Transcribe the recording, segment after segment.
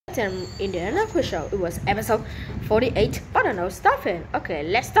Indiana quiz show. It was episode 48, Bottlenose Dolphin. Okay,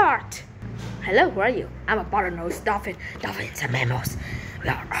 let's start. Hello, who are you? I'm a bottlenose dolphin. Dolphins are mammals. We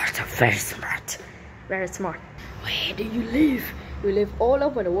are also very smart. Very smart. Where do you live? We live all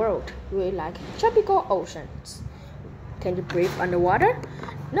over the world. We like tropical oceans. Can you breathe underwater?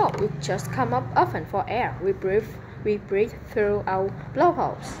 No, we just come up often for air. We breathe through our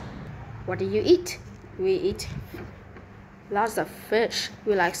blowholes. What do you eat? We eat lots of fish.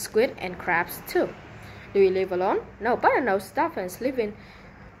 We like squid and crabs too. Do you live alone? No, bottlenose dolphins live in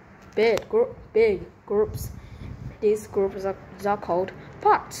big groups. These groups are called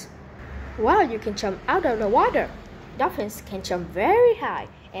pods. Wow, you can jump out of the water. Dolphins can jump very high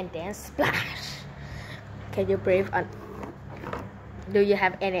and then splash. Can you breathe Do you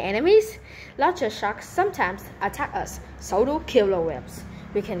have any enemies? Larger sharks sometimes attack us, so do killer whales.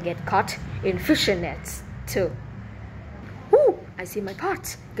 We can get caught in fishing nets too. Woo! I see my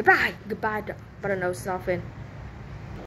pots. Goodbye, bottlenose dolphin.